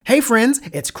Hey friends,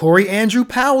 it's Corey Andrew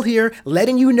Powell here,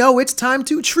 letting you know it's time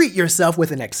to treat yourself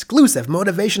with an exclusive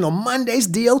Motivational Mondays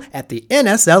deal at the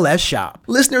NSLS shop.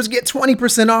 Listeners get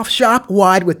 20% off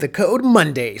shop-wide with the code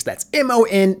MONDAYS, that's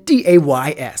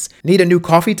MONDAYS. Need a new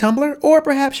coffee tumbler? Or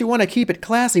perhaps you want to keep it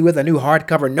classy with a new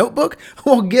hardcover notebook?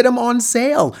 Well, get them on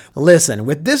sale. Listen,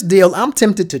 with this deal, I'm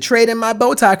tempted to trade in my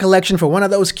bow tie collection for one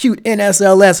of those cute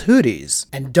NSLS hoodies.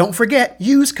 And don't forget,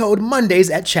 use code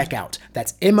MONDAYS at checkout.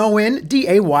 That's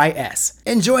MONDAYS.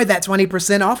 Enjoy that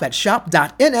 20% off at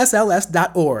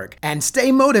shop.nsls.org. And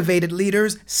stay motivated,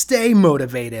 leaders. Stay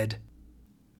motivated.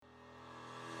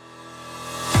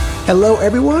 Hello,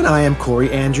 everyone. I am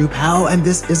Corey Andrew Powell, and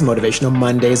this is Motivational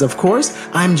Mondays, of course.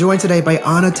 I'm joined today by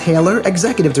Anna Taylor,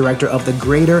 Executive Director of the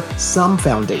Greater Some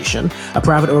Foundation, a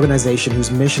private organization whose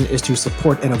mission is to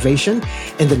support innovation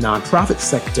in the nonprofit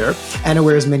sector. Anna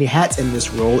wears many hats in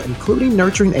this role, including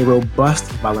nurturing a robust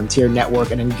volunteer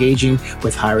network and engaging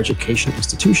with higher education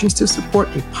institutions to support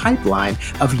a pipeline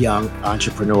of young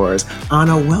entrepreneurs.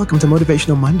 Anna, welcome to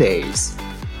Motivational Mondays.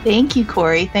 Thank you,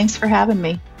 Corey. Thanks for having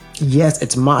me. Yes,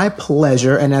 it's my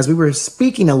pleasure. And as we were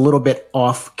speaking a little bit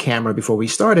off camera before we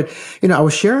started, I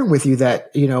was sharing with you that,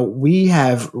 we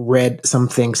have read some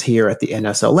things here at the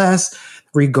NSLS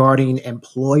regarding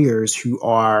employers who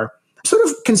are sort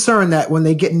of concerned that when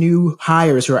they get new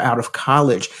hires who are out of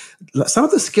college, some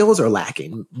of the skills are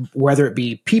lacking, whether it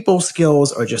be people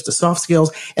skills or just the soft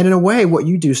skills. And in a way, what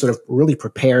you do sort of really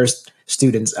prepares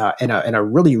students in a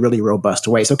really, really robust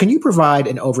way. So can you provide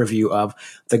an overview of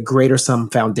the Greater Some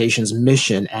Foundation's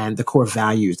mission and the core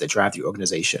values that drive the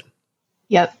organization?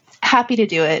 Yep, happy to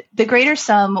do it. The Greater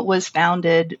Some was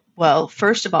founded, well,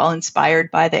 first of all, inspired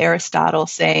by the Aristotle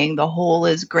saying the whole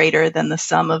is greater than the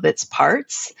sum of its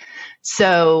parts.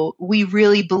 So we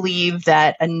really believe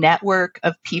that a network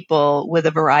of people with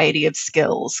a variety of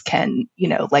skills can,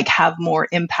 have more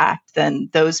impact than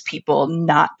those people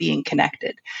not being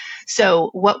connected. So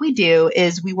what we do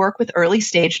is we work with early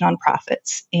stage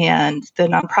nonprofits, and the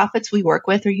nonprofits we work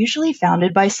with are usually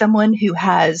founded by someone who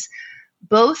has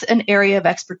both an area of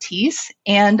expertise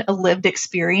and a lived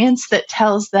experience that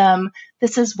tells them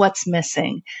this is what's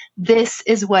missing. This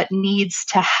is what needs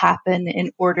to happen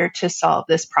in order to solve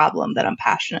this problem that I'm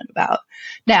passionate about.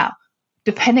 Now,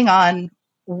 depending on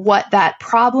what that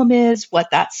problem is, what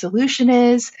that solution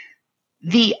is,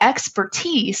 the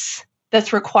expertise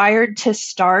that's required to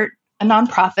start a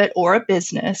nonprofit or a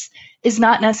business is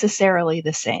not necessarily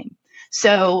the same.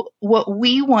 So what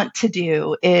we want to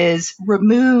do is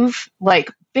remove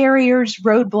barriers,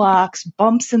 roadblocks,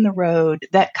 bumps in the road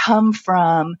that come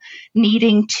from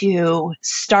needing to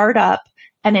start up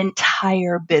an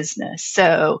entire business.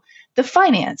 So the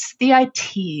finance, the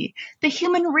IT, the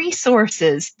human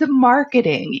resources, the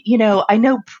marketing, I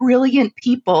know brilliant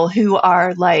people who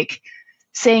are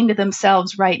saying to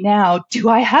themselves right now, do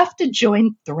I have to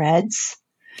join Threads?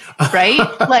 Right?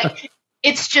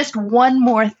 It's just one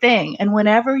more thing. And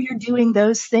whenever you're doing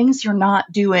those things, you're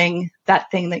not doing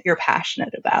that thing that you're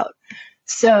passionate about.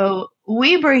 So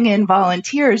we bring in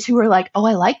volunteers who are like, oh,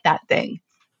 I like that thing.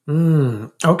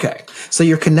 Okay. So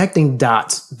you're connecting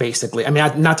dots, basically. I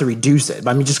mean, not to reduce it, but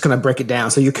I'm just going to break it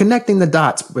down. So you're connecting the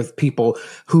dots with people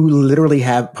who literally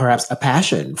have perhaps a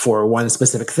passion for one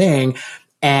specific thing,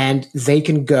 and they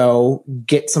can go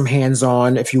get some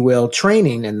hands-on, if you will,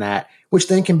 training in that, which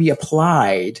then can be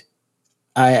applied,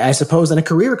 I suppose, in a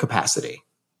career capacity.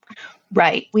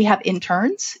 Right. We have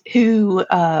interns who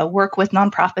work with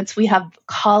nonprofits. We have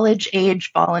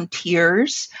college-age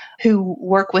volunteers who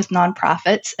work with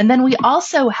nonprofits. And then we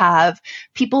also have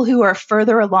people who are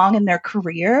further along in their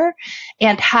career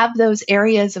and have those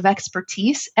areas of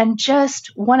expertise and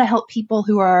just want to help people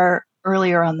who are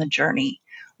earlier on the journey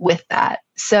with that.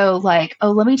 So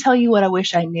let me tell you what I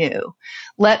wish I knew.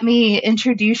 Let me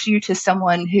introduce you to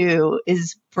someone who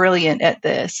is brilliant at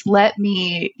this. Let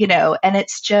me, and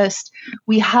it's just,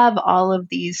 we have all of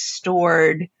these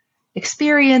stored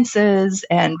experiences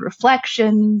and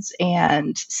reflections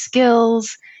and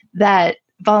skills that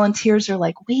volunteers are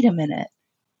like, wait a minute,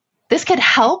 this could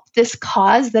help this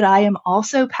cause that I am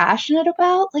also passionate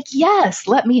about? Yes,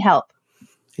 let me help.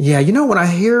 Yeah, when I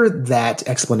hear that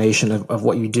explanation of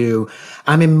what you do,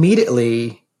 I'm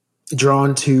immediately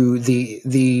drawn to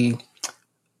the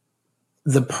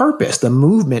purpose, the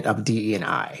movement of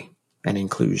DE&I and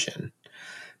inclusion.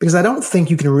 Because I don't think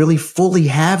you can really fully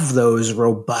have those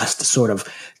robust sort of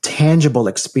tangible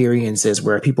experiences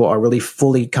where people are really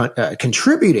fully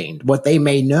contributing what they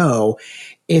may know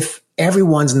if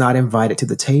everyone's not invited to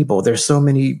the table. There's so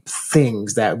many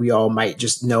things that we all might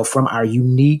just know from our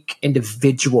unique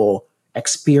individual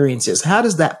experiences. How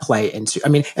does that play into, I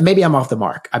mean, and maybe I'm off the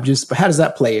mark. But how does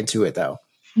that play into it though?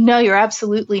 No, you're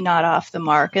absolutely not off the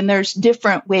mark. And there's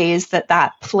different ways that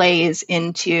that plays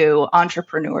into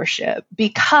entrepreneurship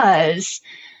because,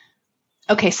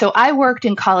 okay, so I worked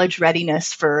in college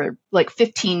readiness for like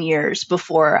 15 years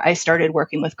before I started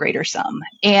working with Greater Sum.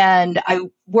 And I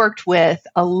worked with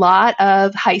a lot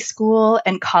of high school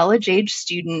and college age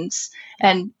students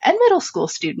and middle school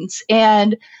students.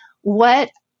 And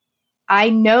what I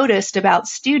noticed about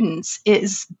students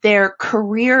is their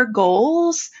career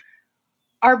goals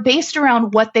are based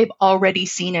around what they've already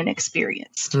seen and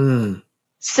experienced.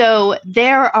 So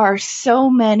there are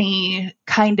so many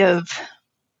kind of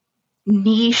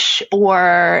niche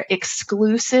or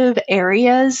exclusive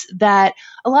areas that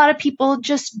a lot of people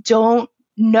just don't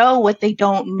know what they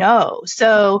don't know.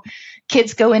 So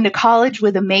kids go into college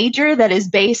with a major that is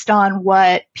based on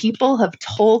what people have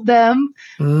told them.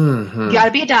 You got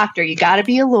to be a doctor, you got to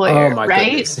be a lawyer,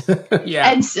 right?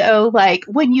 Yeah. And so like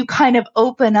when you kind of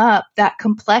open up that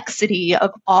complexity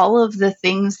of all of the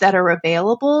things that are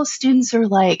available, students are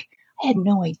like, I had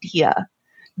no idea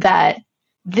that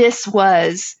this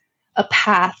was a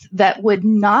path that would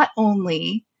not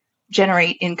only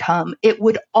generate income, it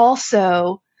would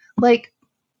also like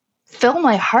fill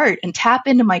my heart and tap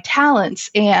into my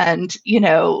talents and, you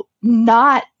know,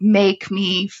 not make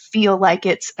me feel like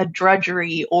it's a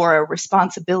drudgery or a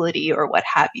responsibility or what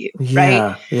have you.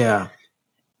 Right. Yeah.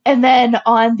 And then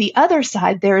on the other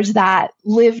side, there's that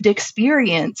lived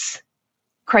experience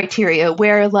criteria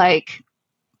where like,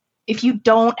 if you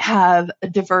don't have a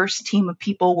diverse team of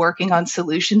people working on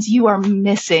solutions, you are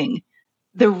missing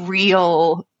the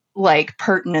real like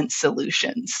pertinent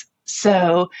solutions.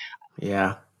 So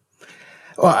yeah.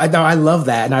 Well, I love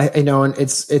that. And and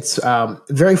it's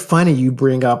very funny you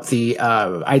bring up the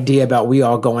idea about we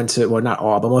all go into, well, not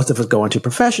all, but most of us go into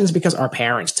professions because our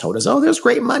parents told us, oh, there's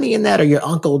great money in that, or your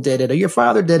uncle did it, or your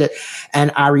father did it.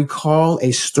 And I recall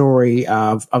a story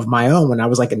of my own when I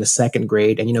was like in the second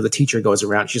grade. And, you know, the teacher goes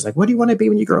around, she's like, what do you want to be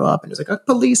when you grow up? And it's like a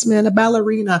policeman, a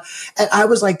ballerina. And I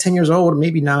was like 10 years old,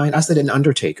 maybe 9. I said an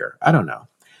undertaker. I don't know.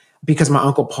 Because my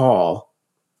Uncle Paul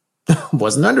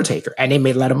was an undertaker and they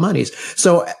made a lot of money.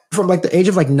 So from like the age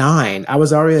of like 9, I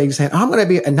was already like saying, oh, I'm going to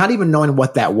be, and not even knowing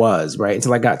what that was, right?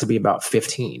 Until I got to be about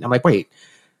 15. I'm like, wait,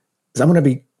 I'm going to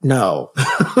be, no,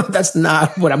 that's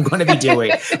not what I'm going to be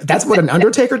doing. That's what an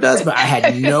undertaker does, but I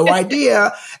had no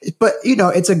idea. But, you know,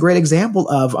 it's a great example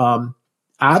of,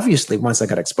 obviously once I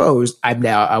got exposed,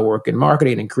 I work in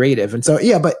marketing and creative. And so,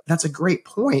 yeah, but that's a great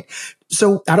point.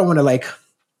 So I don't want to like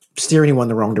steer anyone in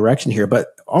the wrong direction here, but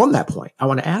on that point, I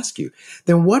want to ask you,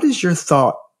 then what is your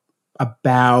thought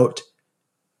about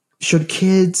should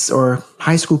kids or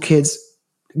high school kids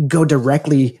go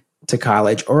directly to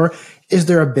college, or is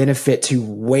there a benefit to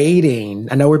waiting?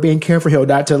 I know we're being careful here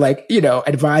not to like, you know,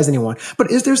 advise anyone,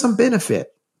 but is there some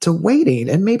benefit to waiting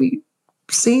and maybe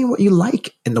seeing what you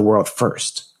like in the world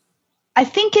first? I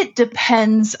think it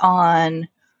depends on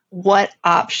what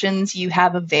options you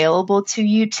have available to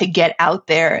you to get out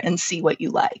there and see what you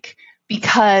like.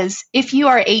 Because if you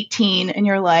are 18 and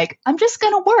you're like, I'm just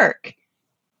going to work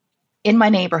in my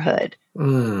neighborhood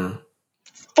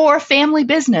for family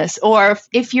business, or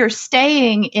if you're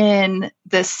staying in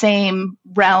the same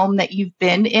realm that you've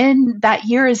been in, that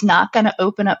year is not going to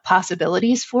open up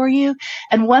possibilities for you.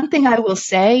 And one thing I will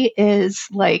say is,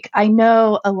 like, I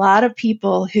know a lot of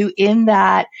people who in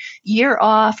that year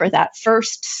off or that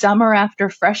first summer after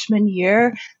freshman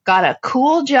year got a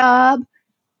cool job,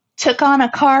 took on a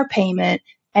car payment,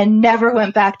 and never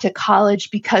went back to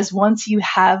college, because once you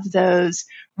have those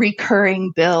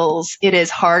recurring bills, it is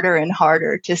harder and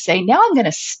harder to say, now I'm going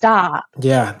to stop.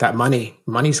 Yeah, that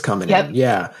money's coming in.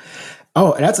 Yeah.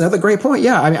 Oh, that's another great point.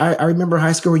 Yeah, I remember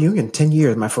high school reunion, 10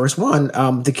 years, my first one.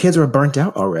 The kids were burnt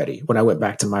out already when I went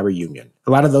back to my reunion.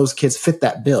 A lot of those kids fit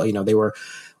that bill. You know, they were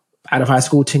out of high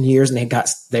school 10 years and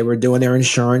they were doing their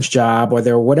insurance job or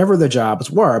their whatever the jobs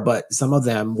were. But some of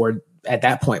them were at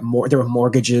that point there were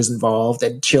mortgages involved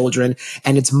and children.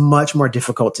 And it's much more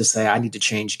difficult to say, I need to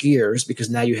change gears, because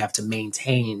now you have to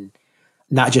maintain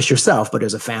not just yourself, but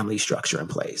there's a family structure in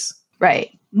place.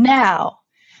 Right. Now,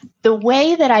 the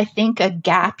way that I think a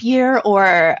gap year,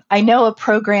 or I know a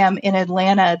program in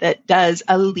Atlanta that does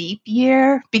a leap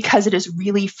year, because it is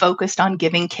really focused on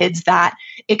giving kids that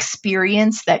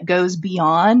experience that goes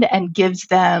beyond and gives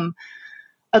them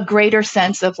a greater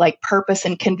sense of like purpose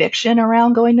and conviction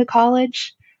around going to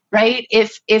college, right?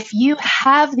 If you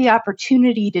have the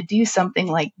opportunity to do something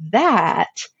like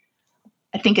that,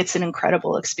 I think it's an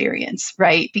incredible experience,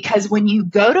 right? Because when you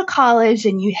go to college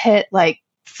and you hit like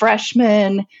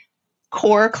freshman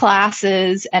core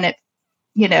classes and it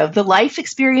the life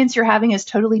experience you're having is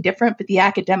totally different, but the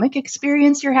academic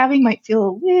experience you're having might feel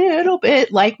a little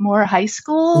bit like more high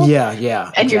school. Yeah, and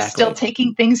exactly. You're still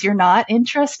taking things you're not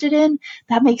interested in.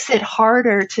 That makes it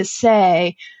harder to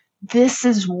say, this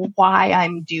is why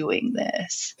I'm doing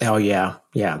this. Oh, yeah.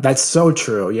 Yeah, that's so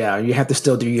true. Yeah, you have to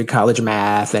still do your college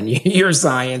math and your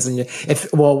science. And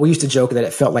we used to joke that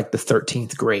it felt like the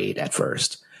 13th grade at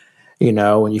first,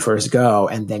 when you first go,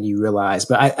 and then you realize.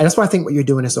 But that's why I think what you're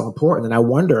doing is so important. And I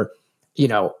wonder,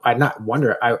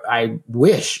 I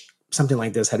wish something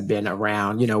like this had been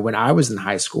around, when I was in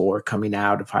high school or coming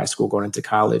out of high school, going into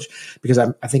college, because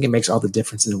I think it makes all the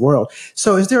difference in the world.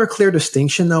 So is there a clear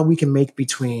distinction, though, we can make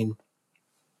between,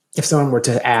 if someone were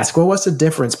to ask, well, what's the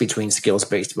difference between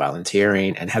skills-based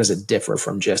volunteering and how does it differ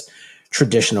from just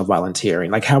traditional volunteering?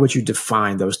 Like, how would you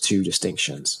define those two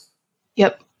distinctions?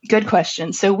 Yep. Good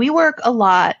question. So we work a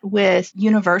lot with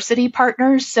university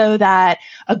partners so that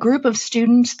a group of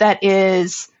students that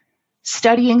is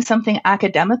studying something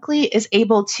academically is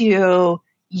able to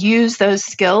use those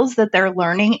skills that they're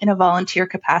learning in a volunteer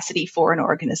capacity for an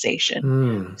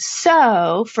organization.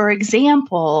 So, for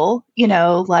example,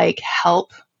 like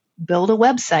help build a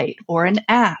website or an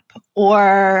app,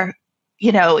 or,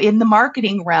 in the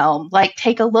marketing realm, like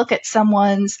take a look at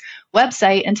someone's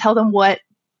website and tell them what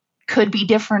could be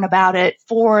different about it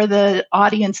for the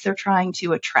audience they're trying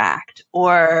to attract,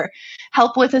 or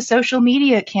help with a social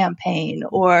media campaign,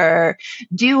 or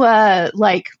do a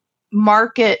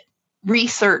market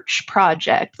research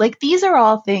project. Like, these are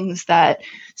all things that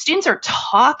students are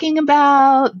talking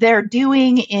about. They're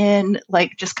doing in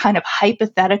just kind of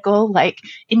hypothetical,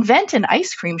 invent an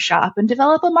ice cream shop and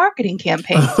develop a marketing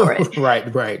campaign for it.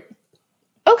 Right.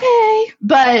 Okay.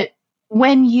 But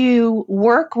when you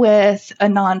work with a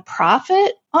nonprofit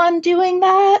on doing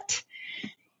that,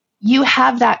 you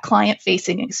have that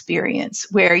client-facing experience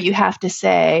where you have to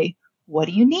say, what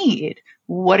do you need?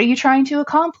 What are you trying to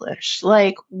accomplish?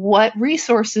 What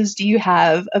resources do you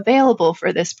have available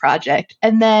for this project?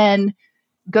 And then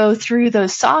go through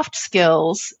those soft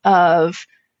skills of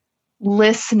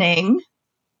listening,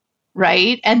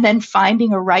 right? And then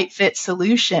finding a right fit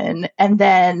solution and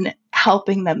then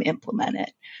helping them implement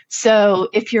it. So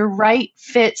if your right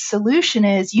fit solution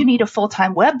is you need a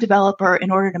full-time web developer in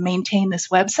order to maintain this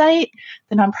website,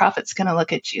 the nonprofit's going to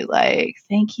look at you like,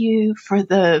 thank you for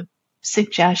the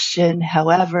suggestion.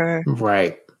 However,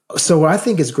 right. So what I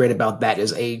think is great about that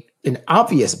is an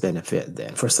obvious benefit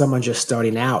then for someone just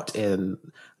starting out in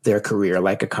their career,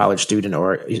 like a college student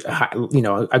or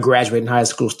a graduating high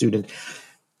school student.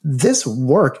 This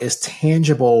work is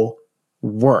tangible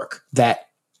work that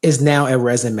is now a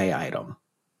resume item,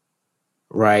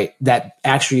 right? That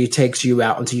actually takes you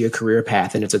out into your career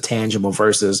path, and it's a tangible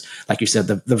versus, like you said,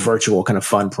 the virtual kind of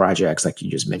fun projects like you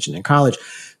just mentioned in college.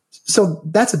 So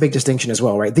that's a big distinction as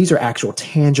well, right? These are actual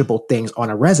tangible things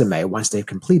on a resume once they've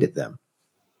completed them.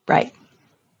 Right.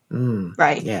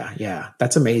 Right. Yeah.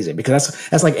 That's amazing, because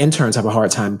that's like interns have a hard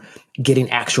time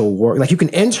getting actual work. Like, you can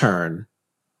intern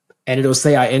and it'll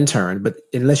say I interned, but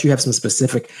unless you have some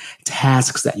specific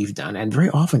tasks that you've done, and very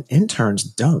often interns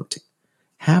don't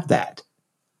have that,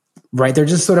 right? They're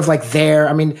just sort of like there.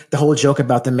 I mean, the whole joke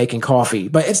about them making coffee,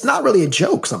 but it's not really a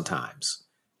joke sometimes.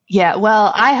 Yeah,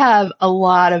 well, I have a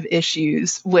lot of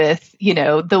issues with,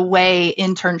 the way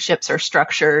internships are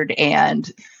structured and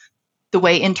the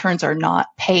way interns are not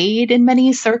paid in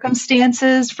many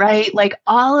circumstances, right? Like,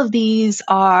 all of these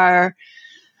are,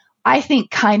 I think,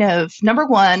 kind of, number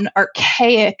one,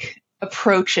 archaic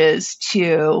approaches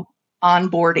to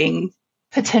onboarding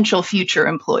potential future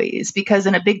employees, because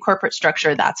in a big corporate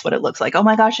structure, that's what it looks like. Oh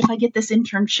my gosh, if I get this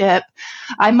internship,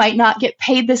 I might not get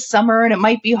paid this summer and it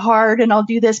might be hard and I'll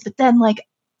do this, but then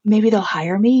maybe they'll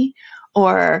hire me,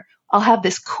 or I'll have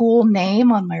this cool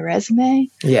name on my resume.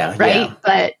 Yeah. Right.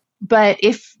 Yeah. But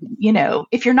if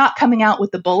you're not coming out with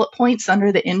the bullet points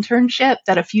under the internship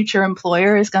that a future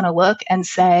employer is going to look and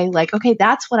say, okay,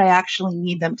 that's what I actually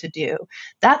need them to do.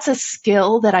 That's a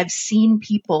skill that I've seen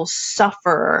people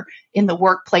suffer in the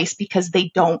workplace because they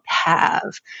don't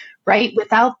have, right?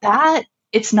 Without that,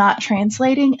 it's not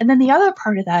translating. And then the other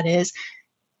part of that is,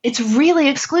 it's really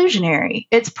exclusionary.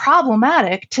 It's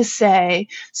problematic to say,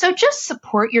 so just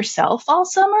support yourself all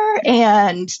summer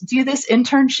and do this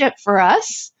internship for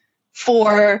us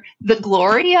for the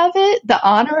glory of it, the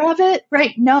honor of it,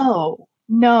 right? No,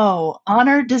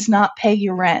 honor does not pay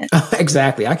your rent.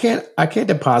 Exactly. I can't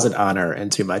deposit honor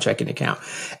into my checking account.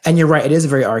 And you're right. It is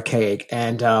very archaic.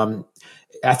 And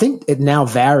I think it now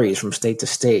varies from state to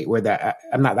state, where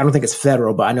I don't think it's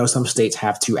federal, but I know some states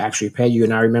have to actually pay you.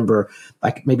 And I remember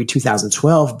maybe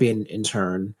 2012 being an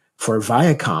intern for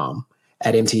Viacom.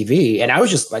 at MTV. And I was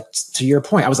just like, to your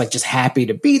point, I was like just happy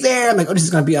to be there. I'm like, oh, this is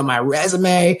going to be on my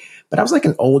resume. But I was like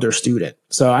an older student.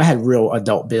 So I had real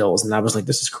adult bills. And I was like,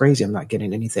 this is crazy. I'm not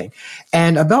getting anything.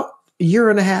 And about a year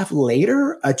and a half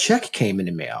later, a check came in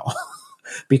the mail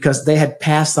because they had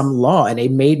passed some law and they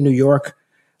made New York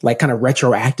like kind of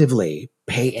retroactively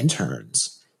pay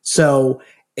interns. So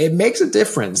it makes a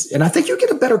difference. And I think you get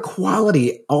a better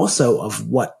quality also of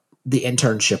what the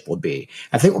internship will be.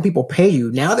 I think when people pay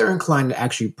you, now they're inclined to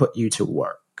actually put you to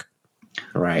work.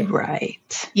 Right.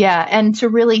 Right. Yeah. And to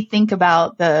really think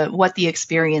about what the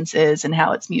experience is and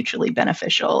how it's mutually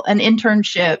beneficial. An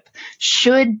internship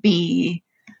should be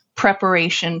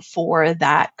preparation for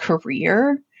that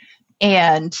career.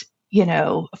 And,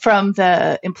 from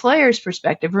the employer's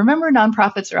perspective, remember,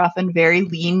 nonprofits are often very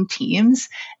lean teams,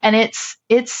 and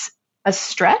it's a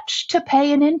stretch to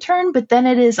pay an intern, but then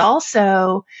it is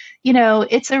also,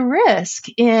 it's a risk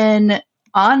in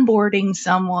onboarding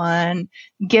someone,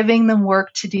 giving them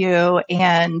work to do,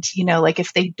 and,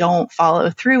 if they don't follow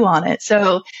through on it.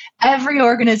 So every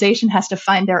organization has to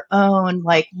find their own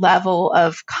level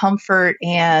of comfort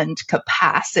and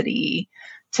capacity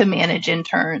to manage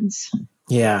interns.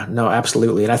 Yeah, no,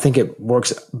 absolutely. And I think it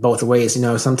works both ways.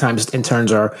 Sometimes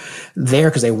interns are there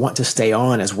because they want to stay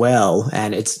on as well.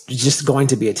 And it's just going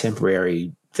to be a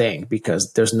temporary thing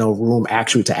because there's no room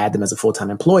actually to add them as a full-time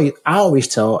employee. I always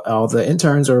tell all the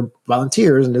interns or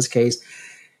volunteers in this case,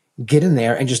 get in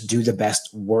there and just do the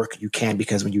best work you can,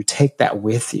 because when you take that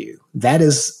with you, that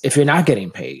is, if you're not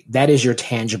getting paid, that is your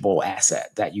tangible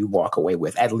asset that you walk away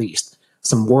with, at least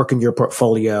some work in your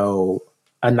portfolio,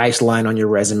 a nice line on your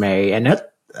resume, and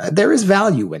that there is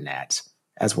value in that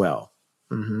as well.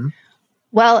 Mm-hmm.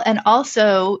 Well, and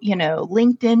also,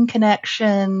 LinkedIn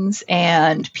connections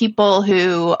and people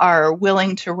who are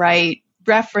willing to write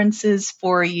references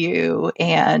for you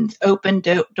and open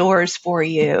doors for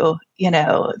you,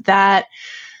 that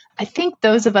I think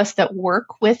those of us that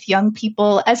work with young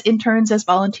people as interns, as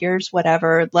volunteers,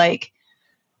 whatever,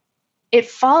 it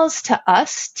falls to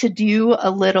us to do a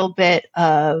little bit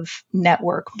of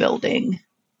network building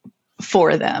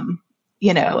for them,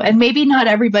 and maybe not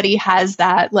everybody has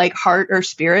that heart or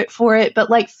spirit for it,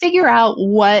 but figure out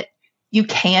what you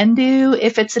can do.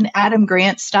 If it's an Adam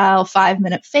Grant style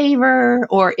 5-minute favor,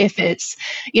 or if it's,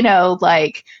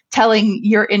 telling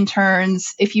your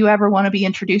interns, if you ever want to be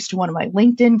introduced to one of my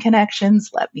LinkedIn connections,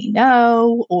 let me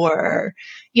know, or,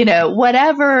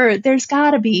 whatever. There's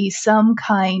got to be some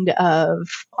kind of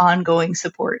ongoing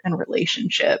support and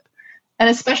relationship. And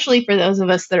especially for those of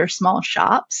us that are small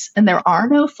shops and there are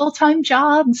no full-time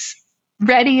jobs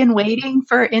ready and waiting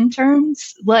for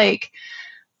interns,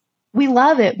 we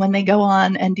love it when they go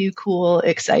on and do cool,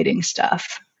 exciting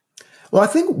stuff. Well, I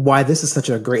think why this is such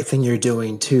a great thing you're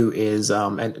doing too is,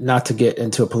 and not to get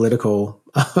into a political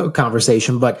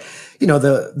conversation, but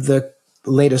the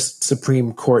latest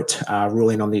Supreme Court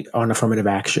ruling on affirmative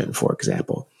action, for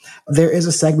example, there is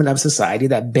a segment of society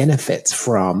that benefits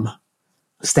from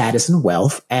status and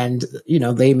wealth, and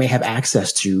they may have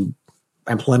access to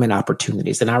employment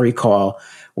opportunities. And I recall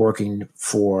working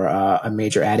for a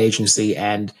major ad agency,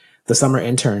 and the summer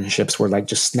internships were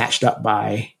just snatched up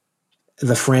by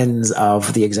the friends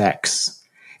of the execs.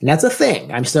 And that's a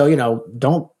thing. I'm still,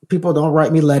 people don't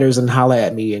write me letters and holler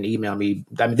at me and email me.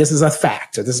 I mean, this is a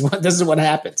fact. So this is what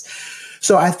happens.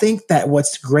 So I think that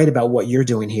what's great about what you're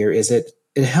doing here is it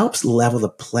helps level the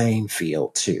playing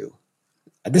field too.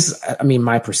 This is,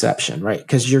 my perception, right?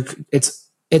 Because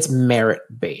it's merit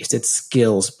based, it's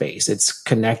skills based, it's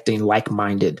connecting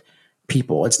like-minded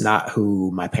people. It's not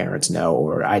who my parents know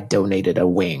or I donated a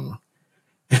wing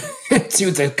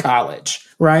to the college,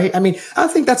 right? I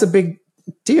think that's a big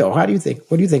deal. How do you think?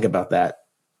 What do you think about that?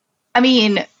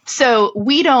 So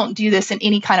we don't do this in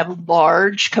any kind of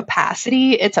large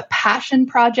capacity. It's a passion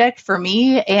project for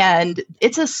me, and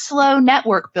it's a slow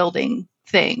network building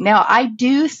thing. Now, I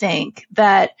do think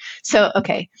that,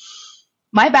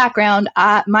 my background,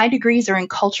 my degrees are in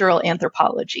cultural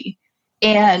anthropology.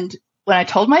 And when I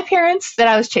told my parents that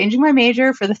I was changing my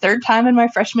major for the third time in my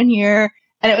freshman year,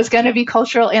 and it was going to be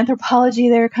cultural anthropology,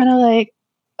 they were kind of like,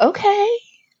 okay,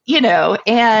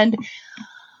 and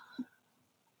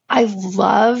I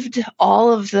loved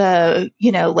all of the,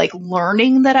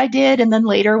 learning that I did. And then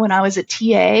later when I was a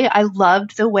TA, I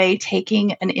loved the way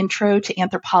taking an intro to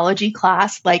anthropology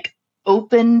class,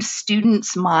 opened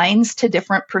students' minds to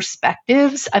different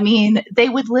perspectives. They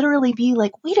would literally be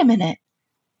like, wait a minute.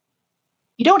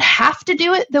 You don't have to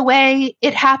do it the way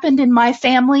it happened in my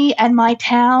family and my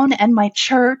town and my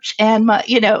church and my,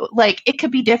 it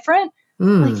could be different.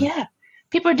 Yeah.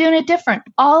 People are doing it different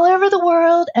all over the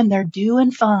world and they're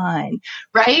doing fine,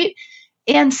 right?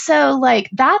 And so, like,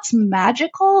 that's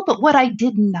magical. But what I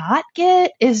did not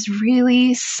get is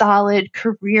really solid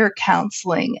career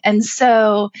counseling. And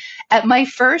so, at my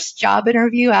first job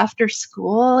interview after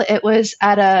school, it was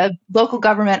at a local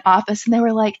government office. And they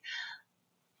were like,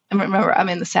 I remember I'm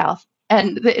in the South.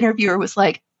 And the interviewer was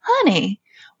like, honey,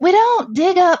 we don't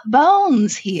dig up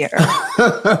bones here.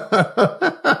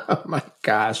 Oh my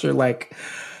gosh. You're like,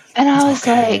 and I was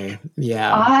like,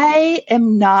 yeah, I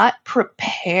am not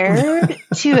prepared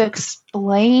to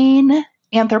explain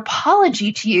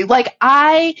anthropology to you. Like,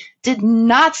 I did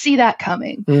not see that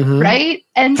coming. Right.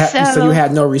 And so you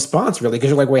had no response really, because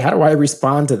you're like, wait, how do I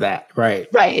respond to that? Right.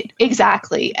 Right.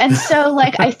 Exactly. And so,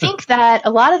 like, I think that a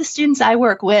lot of the students I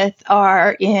work with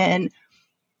are in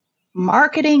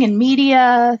marketing and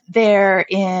media, they're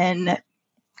in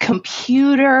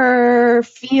computer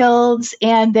fields,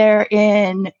 and they're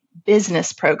in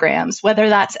business programs, whether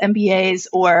that's MBAs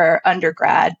or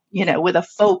undergrad, with a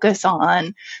focus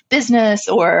on business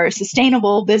or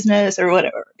sustainable business or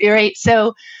whatever, right?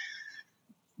 So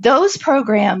those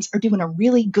programs are doing a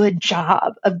really good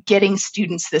job of getting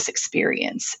students this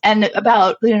experience. And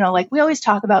about, like we always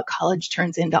talk about, college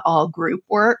turns into all group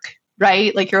work,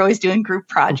 right? Like you're always doing group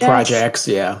projects.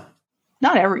 Yeah.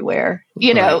 Not everywhere,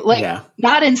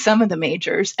 not in some of the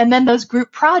majors. And then those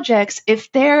group projects,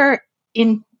 if they're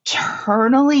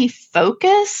internally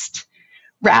focused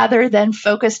rather than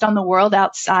focused on the world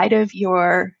outside of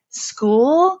your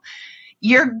school,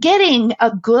 you're getting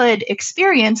a good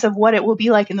experience of what it will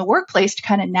be like in the workplace to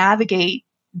kind of navigate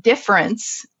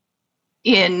difference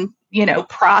in,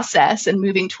 process and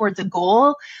moving towards a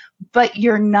goal, but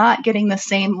you're not getting the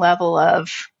same level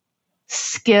of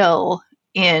skill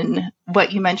in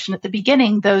what you mentioned at the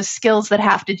beginning, those skills that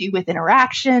have to do with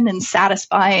interaction and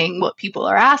satisfying what people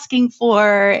are asking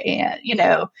for. And,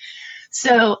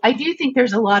 so I do think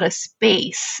there's a lot of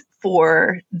space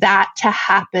for that to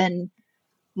happen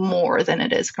more than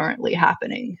it is currently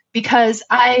happening, because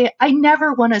I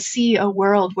never want to see a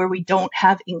world where we don't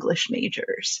have English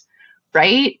majors,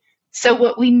 right? So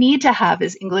what we need to have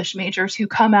is English majors who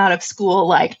come out of school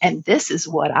like, and this is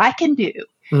what I can do.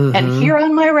 And here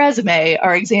on my resume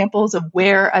are examples of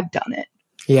where I've done it.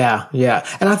 Yeah.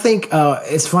 And I think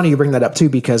it's funny you bring that up too,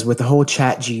 because with the whole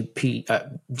chat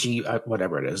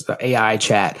whatever it is, the AI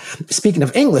chat, speaking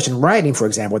of English and writing, for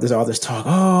example, there's all this talk,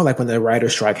 like when the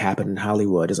writer's strike happened in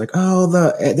Hollywood, it's like,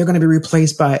 they're going to be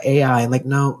replaced by AI. And like,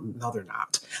 no, they're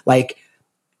not. Like,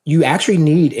 you actually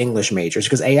need English majors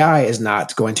because AI is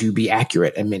not going to be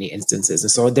accurate in many instances.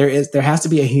 And so there has to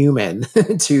be a human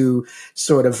to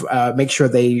sort of make sure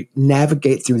they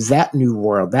navigate through that new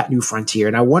world, that new frontier.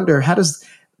 And I wonder, how does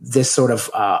this sort of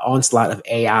onslaught of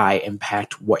AI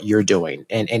impact what you're doing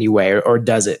in any way, or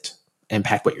does it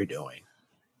impact what you're doing?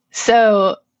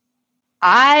 So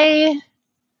I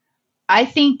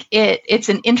think it's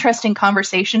an interesting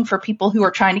conversation for people who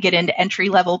are trying to get into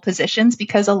entry-level positions,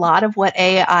 because a lot of what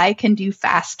AI can do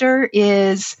faster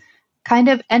is kind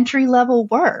of entry-level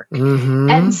work.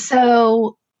 And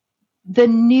so the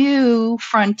new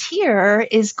frontier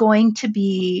is going to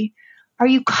be, are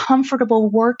you comfortable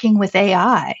working with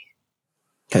AI?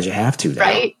 Because you have to, though.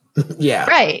 Right? Yeah.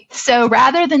 Right. So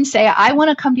rather than say, I want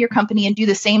to come to your company and do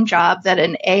the same job that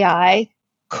an AI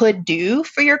could do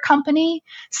for your company,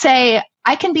 say,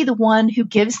 I can be the one who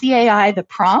gives the AI the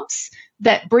prompts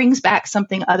that brings back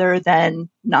something other than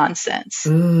nonsense.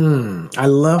 I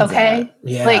love that.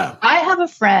 Yeah. Like, I have a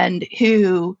friend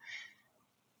who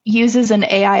uses an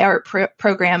AI art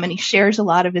program, and he shares a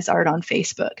lot of his art on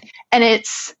Facebook. And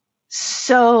it's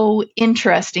so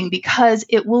interesting because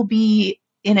it will be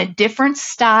in a different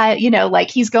style,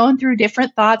 like he's going through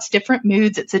different thoughts, different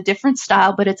moods. It's a different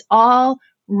style, but it's all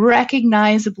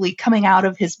recognizably coming out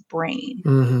of his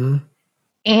brain.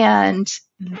 And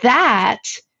that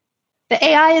the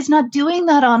AI is not doing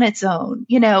that on its own.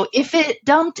 If it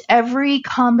dumped every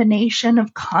combination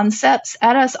of concepts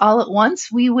at us all at once,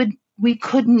 we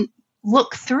couldn't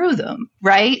look through them,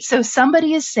 right? So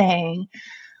somebody is saying,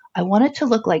 I want it to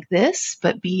look like this,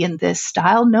 but be in this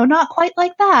style. No, not quite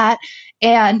like that.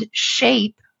 And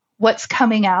shape what's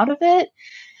coming out of it.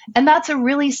 And that's a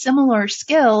really similar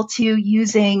skill to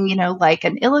using, like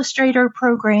an Illustrator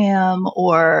program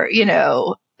or,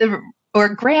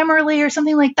 or Grammarly or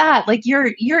something like that. Like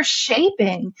you're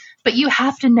shaping, but you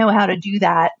have to know how to do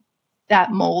that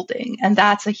molding. And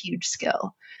that's a huge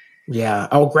skill. Yeah.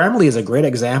 Oh, Grammarly is a great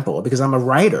example because I'm a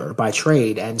writer by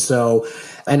trade.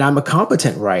 And I'm a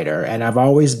competent writer, and I've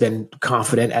always been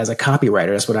confident as a copywriter.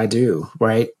 That's what I do.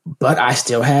 Right. But I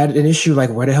still had an issue like,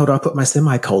 where the hell do I put my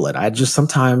semicolon? I just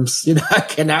sometimes, I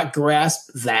cannot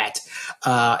grasp that.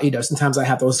 Sometimes I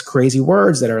have those crazy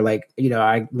words that are like,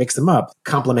 I mix them up.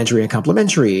 Complementary and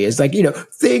complementary is like,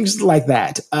 things like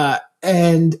that.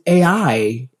 And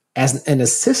AI as an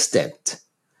assistant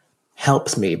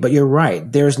helps me. But you're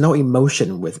right. There's no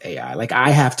emotion with AI. Like I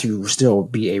have to still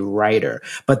be a writer,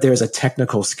 but there's a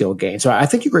technical skill gain. So I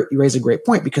think you raise a great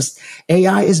point because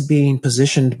AI is being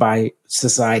positioned by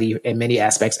society in many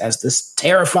aspects as this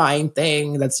terrifying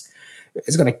thing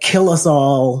it's going to kill us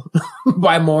all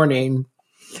by morning.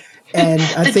 And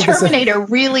I think Terminator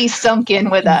really sunk in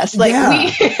with us. Like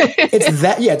it's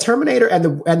that, Terminator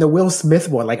and the Will Smith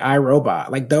one, like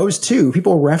iRobot, like those two,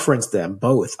 people reference them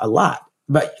both a lot.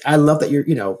 But I love that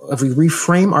if we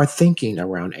reframe our thinking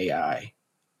around AI,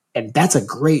 and that's a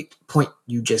great point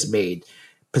you just made,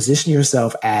 position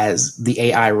yourself as the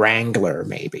AI wrangler,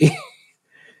 maybe,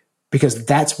 because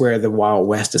that's where the Wild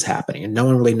West is happening and no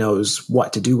one really knows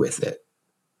what to do with it.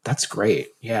 That's great.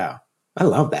 Yeah. I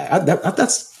love that.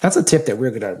 That's a tip that we're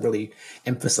going to really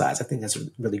emphasize. I think that's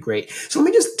really great. So let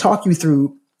me just talk you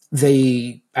through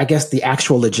the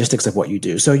actual logistics of what you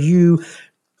do. So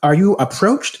are you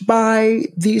approached by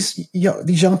these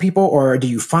young people, or do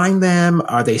you find them?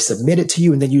 Are they submitted to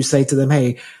you, and then you say to them,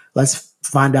 "Hey, let's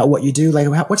find out what you do"?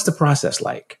 Like, what's the process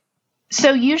like?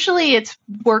 So usually it's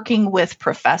working with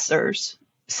professors.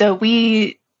 So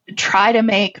we try to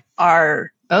make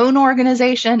our own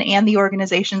organization and the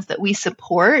organizations that we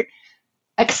support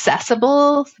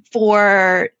accessible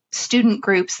for student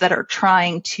groups that are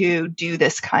trying to do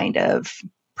this kind of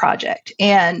project.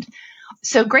 And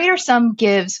so Greater Sum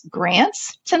gives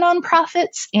grants to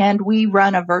nonprofits, and we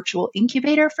run a virtual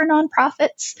incubator for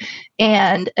nonprofits.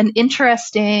 And an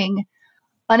interesting,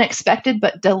 unexpected,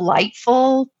 but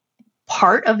delightful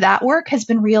part of that work has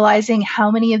been realizing how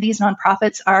many of these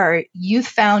nonprofits are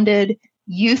youth-founded,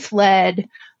 youth-led,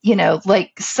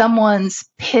 like someone's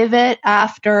pivot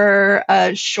after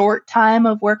a short time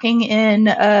of working in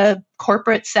a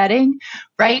corporate setting,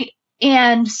 right?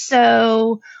 And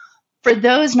so for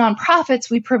those nonprofits,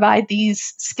 we provide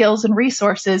these skills and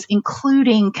resources,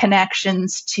 including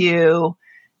connections to,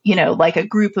 like a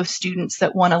group of students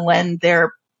that want to lend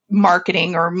their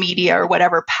marketing or media or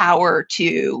whatever power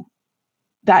to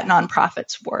that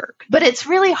nonprofit's work. But it's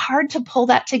really hard to pull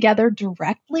that together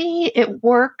directly. It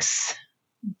works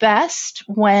best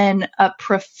when a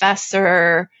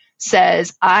professor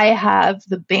says, I have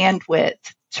the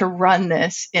bandwidth to run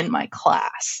this in my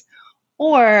class.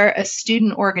 Or a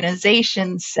student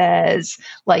organization says,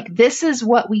 like, this is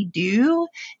what we do,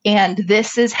 and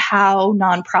this is how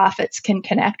nonprofits can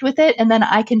connect with it. And then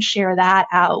I can share that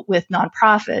out with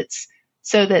nonprofits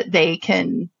so that they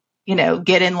can,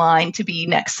 get in line to be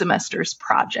next semester's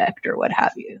project or what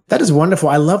have you. That is wonderful.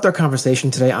 I loved our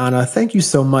conversation today, Anna. Thank you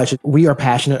so much. We are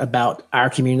passionate about our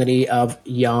community of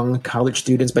young college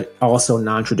students, but also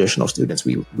non-traditional students.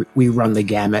 We run the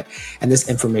gamut, and this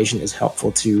information is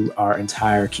helpful to our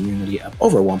entire community of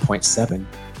over 1.7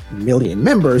 million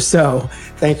members. So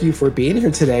thank you for being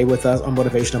here today with us on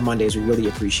Motivational Mondays. We really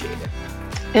appreciate it.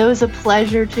 It was a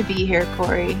pleasure to be here,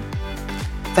 Corey.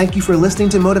 Thank you for listening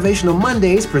to Motivational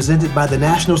Mondays, presented by the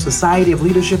National Society of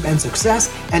Leadership and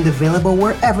Success, and available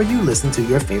wherever you listen to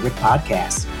your favorite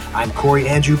podcasts. I'm Corey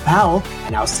Andrew Powell,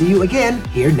 and I'll see you again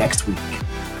here next week.